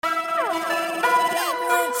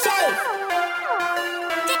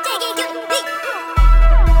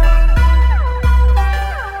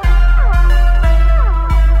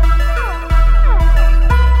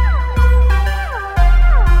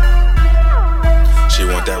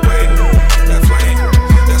want that wave, that flame.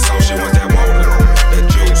 That's all she want, that water, that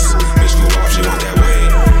juice. Bitch cool off, she want that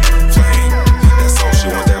wave, flame. That's all she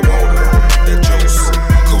want, that water, that juice.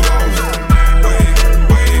 Cool off, wave,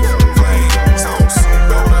 wave, flame, sauce,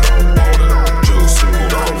 water, water, juice.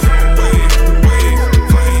 Cool off, wave, wave,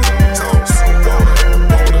 flame, sauce, water,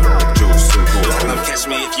 water, juice. Cool off. Catch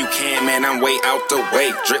me if you can, man, I'm way out the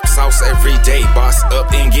way. Drip sauce every day, boss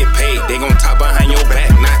up and get paid. They gon' talk behind your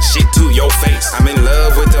back, not shit to your face. I'm in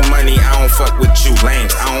love with the money, I don't fuck with you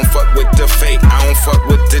lames. I don't fuck with the fake, I don't fuck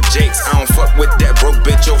with the jakes. I don't fuck with that broke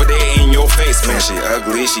bitch over there in your face. Man, she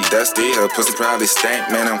ugly, she dusty, her pussy probably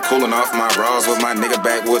stank. Man, I'm cooling off my raws with my nigga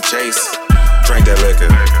backwood chase. Drink that liquor,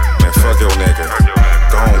 man, fuck your nigga.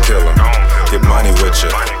 Go on, kill him, get money with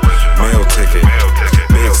ya. Meal ticket,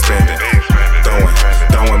 big spending.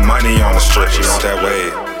 Throwing money on the strip. She want that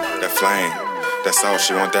wave, that flame. That's all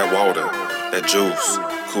she want, that water, that juice.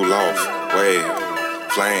 Cool off, wave,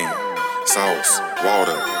 flame, sauce,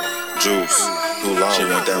 water, juice. Cool off. She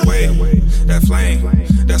want that wave, that flame.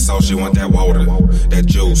 That's all she want, that water, that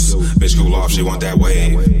juice. Bitch cool off, she want that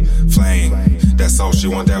wave, flame. That's all she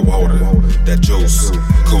want, that water, that juice.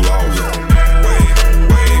 Cool off, wave,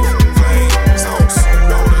 wave, flame, sauce,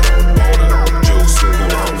 water, water, juice.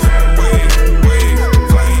 Cool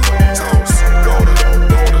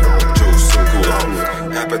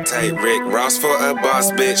off. Appetite Rick Ross for a boss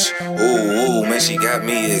bitch. Ooh, man, she got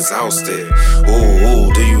me exhausted.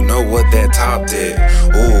 Ooh, do you know what that top did?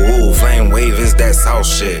 Ooh, flame wave is that sauce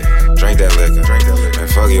shit. Drink that liquor, man,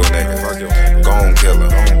 fuck your nigga. Go on, kill him,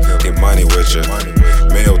 get money with ya.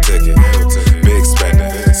 Meal ticket, big spending.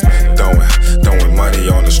 Throwing money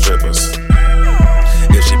on the strippers.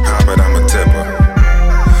 If she pop it, I'ma tip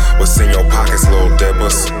her. What's in your pockets, little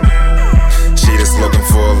dippers? She just looking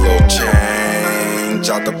for a little change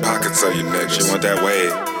out the pockets of you niggas. She want that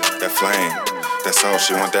wave, that flame. That's all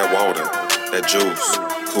she want, that water, that juice.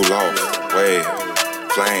 Cool off, wave,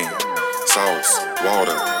 flame, sauce,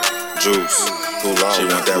 water, juice. Cool off. She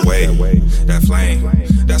want that wave, that flame.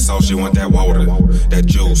 That's all she want, that water, that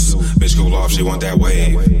juice. Bitch cool off, she want that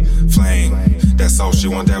wave, flame. That's all she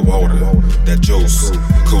want, that water, that juice.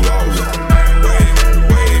 Cool off.